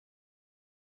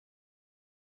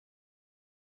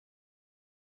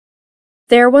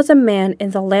There was a man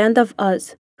in the land of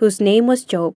Uz, whose name was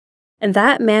Job, and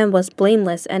that man was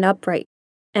blameless and upright,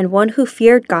 and one who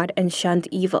feared God and shunned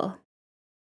evil.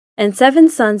 And 7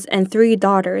 sons and 3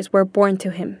 daughters were born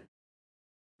to him.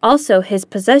 Also his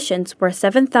possessions were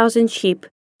 7,000 sheep,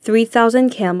 3,000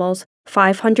 camels,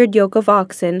 500 yoke of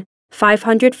oxen,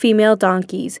 500 female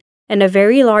donkeys, and a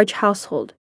very large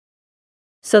household.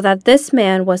 So that this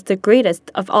man was the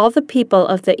greatest of all the people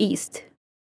of the East.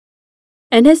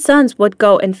 And his sons would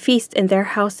go and feast in their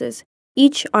houses,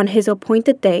 each on his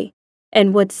appointed day,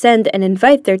 and would send and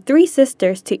invite their 3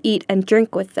 sisters to eat and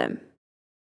drink with them.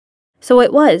 So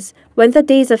it was, when the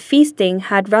days of feasting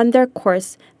had run their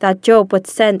course, that Job would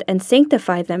send and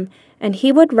sanctify them, and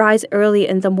he would rise early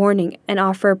in the morning and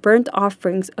offer burnt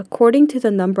offerings according to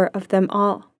the number of them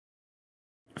all.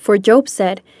 For Job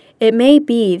said, "It may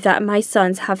be that my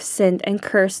sons have sinned and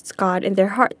cursed God in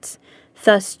their hearts."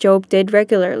 Thus Job did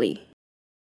regularly.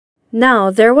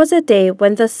 Now there was a day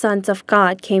when the sons of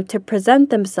God came to present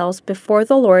themselves before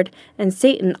the Lord, and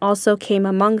Satan also came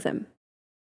among them.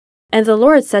 And the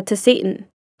Lord said to Satan,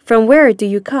 "From where do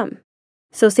you come?"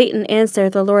 So Satan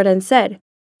answered the Lord and said,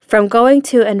 "From going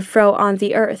to and fro on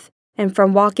the earth, and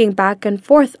from walking back and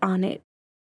forth on it."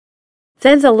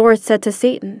 Then the Lord said to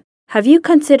Satan, "Have you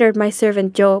considered my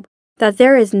servant Job, that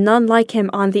there is none like him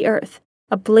on the earth,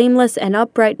 a blameless and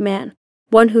upright man,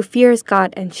 one who fears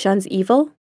God and shuns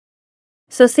evil?"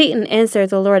 So Satan answered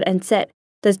the Lord and said,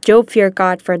 "Does Job fear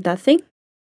God for nothing?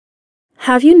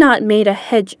 Have you not made a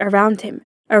hedge around him,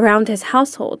 around his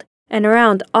household, and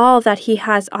around all that he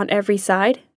has on every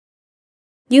side?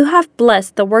 You have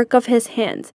blessed the work of his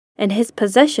hands, and his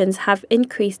possessions have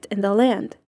increased in the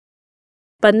land.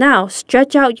 But now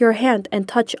stretch out your hand and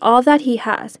touch all that he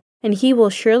has, and he will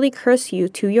surely curse you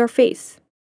to your face."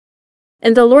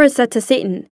 And the Lord said to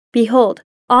Satan, "Behold,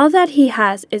 all that he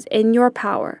has is in your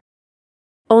power.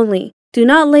 Only do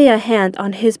not lay a hand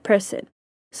on his person."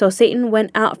 So Satan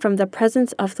went out from the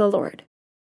presence of the Lord.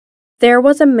 There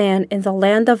was a man in the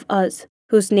land of Uz,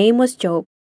 whose name was Job,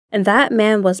 and that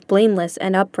man was blameless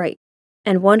and upright,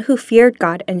 and one who feared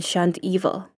God and shunned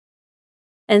evil.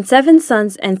 And 7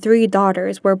 sons and 3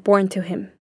 daughters were born to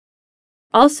him.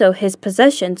 Also his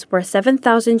possessions were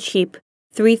 7,000 sheep,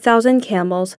 3,000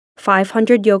 camels,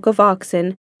 500 yoke of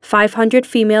oxen, 500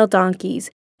 female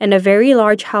donkeys, and a very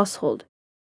large household.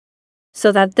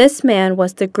 So that this man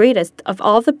was the greatest of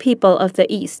all the people of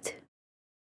the East.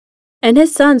 And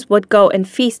his sons would go and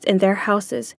feast in their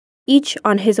houses, each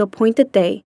on his appointed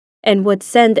day, and would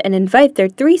send and invite their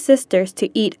 3 sisters to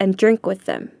eat and drink with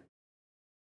them.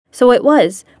 So it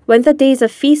was, when the days of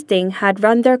feasting had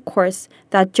run their course,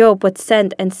 that Job would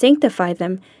send and sanctify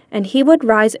them, and he would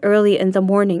rise early in the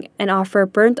morning and offer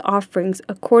burnt offerings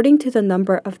according to the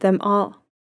number of them all.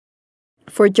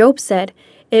 For Job said,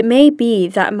 "It may be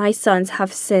that my sons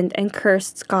have sinned and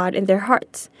cursed God in their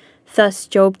hearts." Thus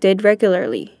Job did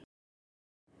regularly.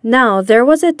 Now there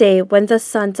was a day when the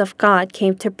sons of God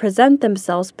came to present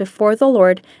themselves before the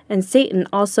Lord, and Satan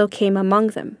also came among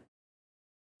them.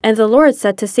 And the Lord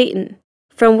said to Satan,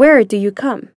 "From where do you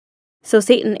come?" So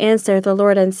Satan answered the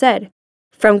Lord and said,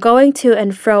 "From going to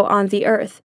and fro on the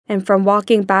earth, and from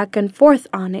walking back and forth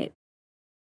on it."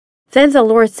 Then the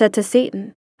Lord said to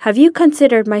Satan, "Have you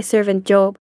considered my servant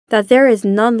Job, that there is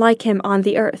none like him on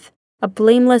the earth, a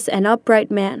blameless and upright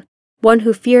man, one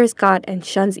who fears God and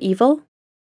shuns evil?"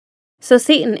 So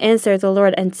Satan answered the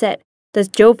Lord and said, "Does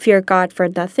Job fear God for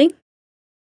nothing?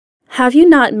 Have you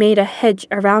not made a hedge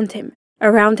around him,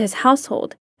 around his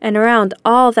household, and around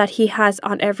all that he has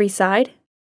on every side?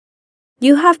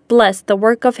 You have blessed the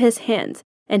work of his hands,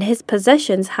 and his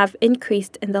possessions have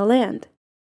increased in the land.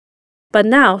 But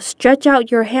now stretch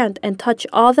out your hand and touch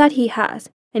all that he has,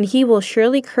 and he will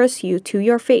surely curse you to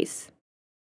your face."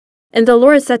 And the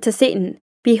Lord said to Satan,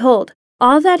 "Behold,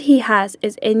 all that he has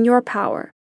is in your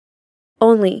power.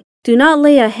 Only do not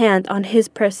lay a hand on his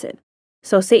person."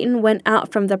 So Satan went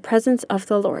out from the presence of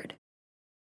the Lord.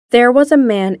 There was a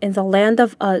man in the land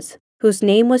of Uz, whose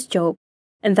name was Job,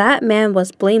 and that man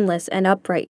was blameless and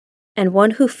upright, and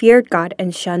one who feared God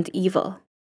and shunned evil.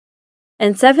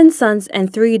 And 7 sons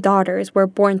and 3 daughters were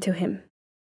born to him.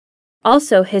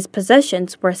 Also his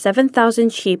possessions were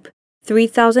 7,000 sheep,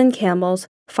 3,000 camels,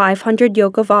 500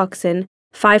 yoke of oxen,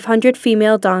 500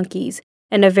 female donkeys,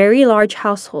 and a very large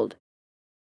household.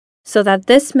 So that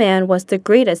this man was the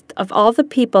greatest of all the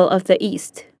people of the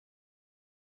East.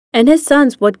 And his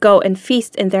sons would go and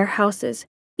feast in their houses,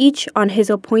 each on his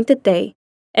appointed day,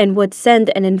 and would send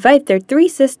and invite their 3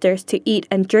 sisters to eat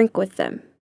and drink with them.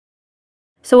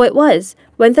 So it was,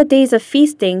 when the days of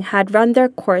feasting had run their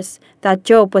course, that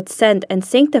Job would send and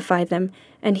sanctify them,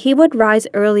 and he would rise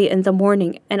early in the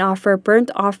morning and offer burnt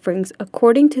offerings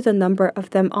according to the number of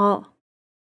them all.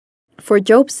 For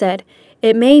Job said,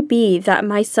 "It may be that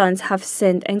my sons have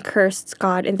sinned and cursed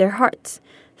God in their hearts."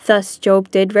 Thus Job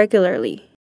did regularly.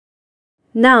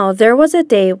 Now there was a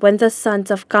day when the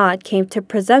sons of God came to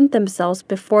present themselves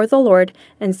before the Lord,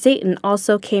 and Satan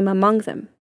also came among them.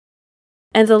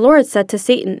 And the Lord said to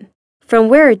Satan, "From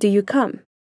where do you come?"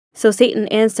 So Satan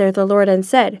answered the Lord and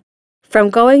said, "From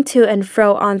going to and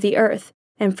fro on the earth,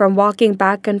 and from walking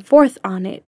back and forth on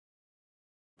it."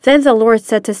 Then the Lord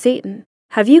said to Satan,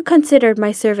 "Have you considered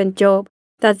my servant Job,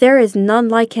 that there is none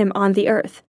like him on the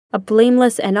earth, a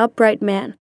blameless and upright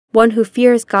man, one who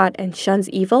fears God and shuns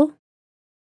evil?"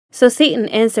 So Satan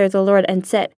answered the Lord and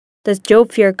said, "Does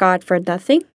Job fear God for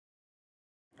nothing?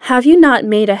 Have you not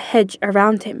made a hedge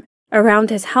around him, around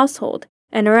his household,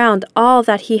 and around all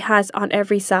that he has on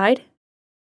every side?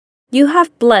 You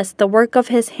have blessed the work of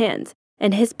his hands,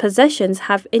 and his possessions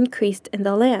have increased in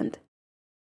the land.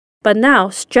 But now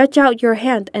stretch out your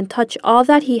hand and touch all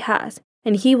that he has,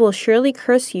 and he will surely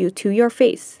curse you to your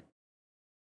face."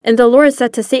 And the Lord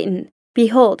said to Satan,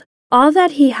 "Behold, all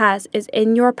that he has is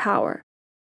in your power.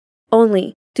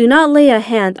 Only do not lay a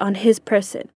hand on his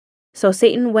person." So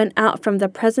Satan went out from the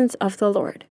presence of the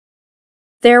Lord.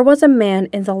 There was a man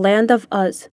in the land of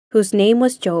Uz, whose name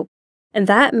was Job, and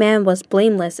that man was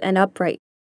blameless and upright,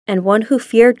 and one who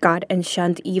feared God and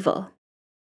shunned evil.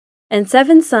 And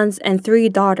 7 sons and 3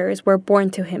 daughters were born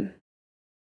to him.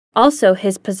 Also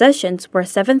his possessions were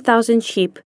 7,000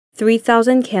 sheep,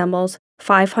 3,000 camels,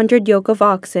 500 yoke of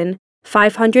oxen,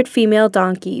 500 female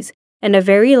donkeys, and a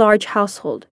very large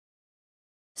household,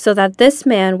 so that this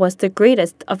man was the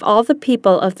greatest of all the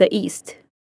people of the East.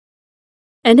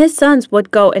 And his sons would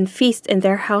go and feast in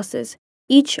their houses,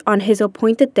 each on his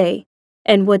appointed day,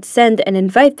 and would send and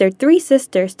invite their 3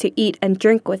 sisters to eat and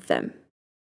drink with them.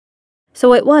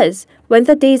 So it was, when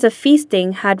the days of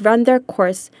feasting had run their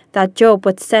course, that Job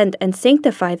would send and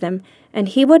sanctify them, and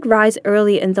he would rise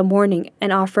early in the morning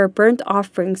and offer burnt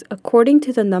offerings according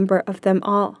to the number of them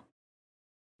all.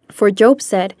 For Job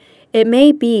said, "It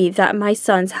may be that my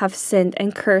sons have sinned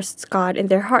and cursed God in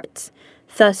their hearts."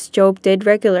 Thus Job did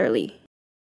regularly.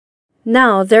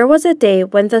 Now there was a day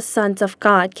when the sons of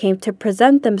God came to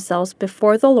present themselves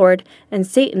before the Lord, and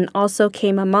Satan also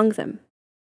came among them.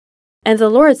 And the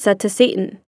Lord said to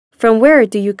Satan, "From where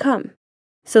do you come?"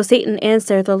 So Satan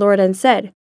answered the Lord and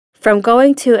said, "From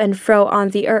going to and fro on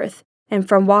the earth, and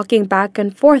from walking back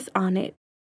and forth on it."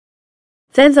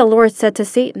 Then the Lord said to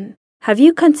Satan, "Have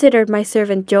you considered my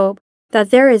servant Job, that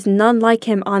there is none like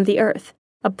him on the earth,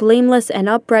 a blameless and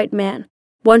upright man,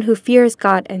 one who fears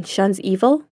God and shuns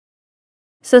evil?"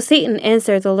 So Satan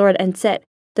answered the Lord and said,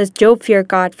 "Does Job fear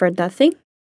God for nothing?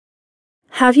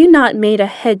 Have you not made a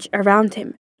hedge around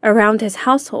him, around his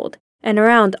household, and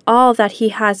around all that he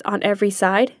has on every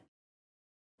side?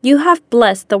 You have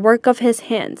blessed the work of his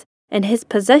hands, and his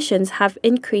possessions have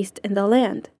increased in the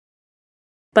land.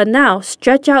 But now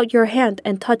stretch out your hand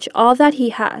and touch all that he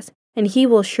has, and he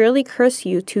will surely curse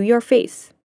you to your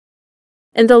face."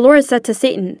 And the Lord said to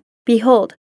Satan,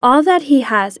 "Behold, all that he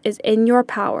has is in your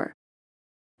power.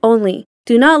 Only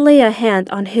do not lay a hand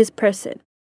on his person."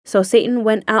 So Satan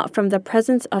went out from the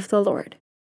presence of the Lord.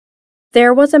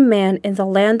 There was a man in the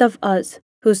land of Uz,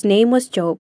 whose name was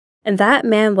Job, and that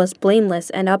man was blameless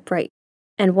and upright,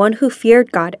 and one who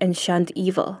feared God and shunned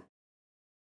evil.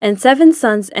 And 7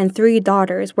 sons and 3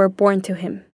 daughters were born to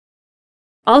him.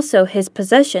 Also his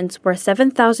possessions were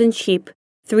 7,000 sheep,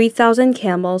 3,000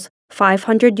 camels,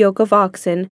 500 yoke of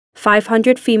oxen,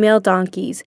 500 female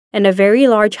donkeys, and a very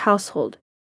large household,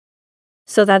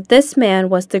 so that this man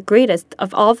was the greatest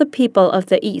of all the people of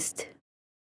the East.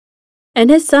 And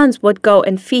his sons would go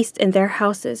and feast in their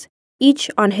houses,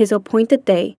 each on his appointed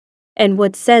day, and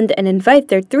would send and invite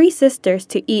their 3 sisters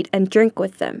to eat and drink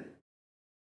with them.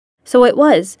 So it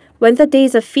was, when the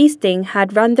days of feasting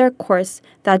had run their course,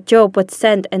 that Job would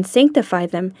send and sanctify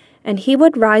them, and he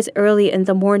would rise early in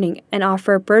the morning and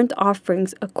offer burnt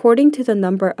offerings according to the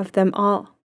number of them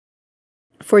all.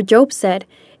 For Job said,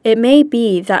 "It may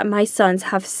be that my sons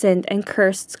have sinned and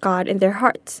cursed God in their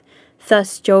hearts."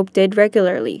 Thus Job did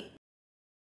regularly.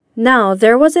 Now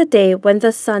there was a day when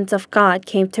the sons of God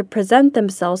came to present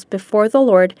themselves before the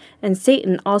Lord, and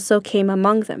Satan also came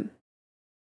among them.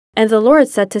 And the Lord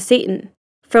said to Satan,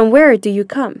 "From where do you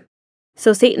come?"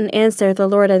 So Satan answered the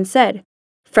Lord and said,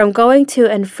 "From going to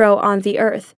and fro on the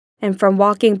earth, and from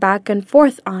walking back and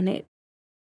forth on it."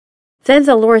 Then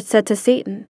the Lord said to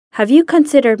Satan, "Have you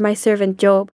considered my servant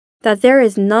Job, that there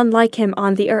is none like him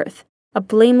on the earth, a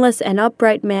blameless and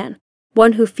upright man,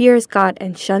 one who fears God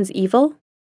and shuns evil?"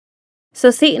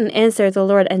 So Satan answered the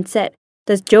Lord and said,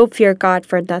 "Does Job fear God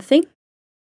for nothing?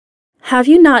 Have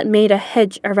you not made a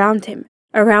hedge around him,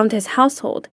 around his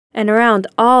household, and around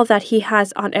all that he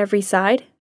has on every side?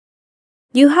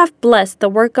 You have blessed the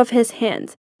work of his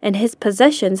hands, and his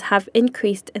possessions have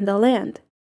increased in the land.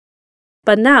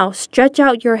 But now stretch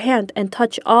out your hand and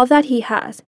touch all that he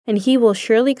has, and he will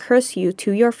surely curse you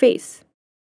to your face."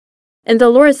 And the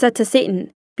Lord said to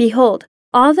Satan, "Behold,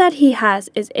 all that he has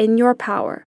is in your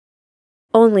power.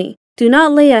 Only do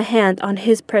not lay a hand on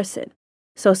his person."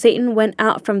 So Satan went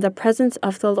out from the presence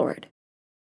of the Lord.